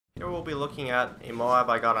Here we'll be looking at a MOAB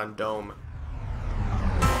I got on Dome.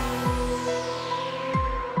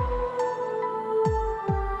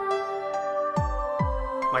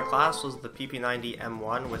 My class was the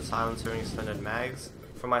PP90M1 with silencer and extended mags.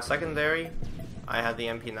 For my secondary, I had the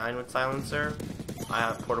MP9 with silencer. I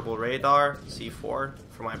have portable radar, C4.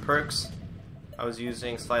 For my perks, I was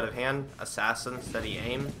using sleight of hand, assassin, steady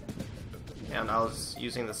aim, and I was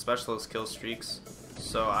using the specialist kill streaks.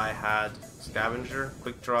 So I had scavenger,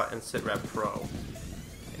 quick draw, and sit rep pro.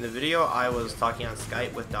 In the video, I was talking on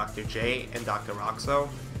Skype with Dr. J and Dr. Roxo.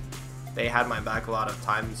 They had my back a lot of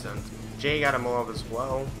times, and Jay got a MOAB as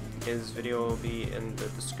well. His video will be in the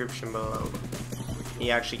description below. He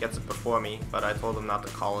actually gets it before me, but I told him not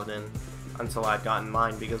to call it in until I'd gotten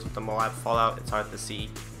mine, because with the MOAB fallout, it's hard to see.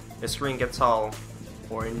 This screen gets all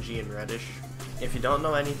orangey and reddish. If you don't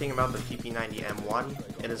know anything about the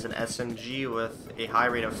PP90M1, it is an SMG with a high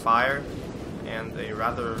rate of fire and a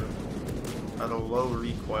rather low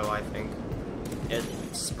recoil, I think. It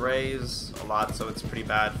sprays a lot, so it's pretty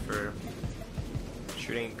bad for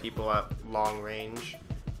shooting people at long range.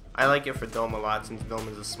 I like it for Dome a lot, since Dome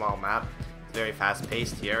is a small map. It's very fast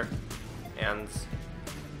paced here, and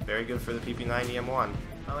very good for the PP90M1.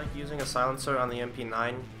 I like using a silencer on the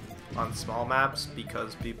MP9 on small maps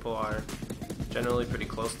because people are generally pretty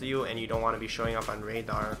close to you and you don't want to be showing up on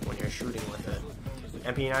radar when you're shooting with it.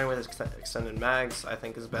 MP9 with extended mags I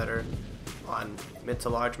think is better on mid to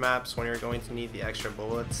large maps when you're going to need the extra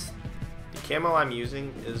bullets. The camo I'm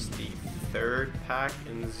using is the third pack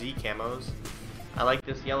in Z camos. I like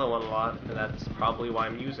this yellow one a lot, and that's probably why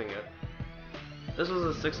I'm using it. This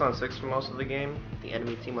was a 6-on-6 for most of the game. The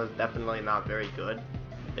enemy team was definitely not very good.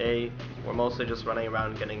 They were mostly just running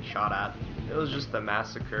around getting shot at. It was just a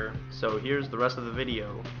massacre. So here's the rest of the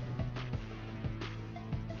video.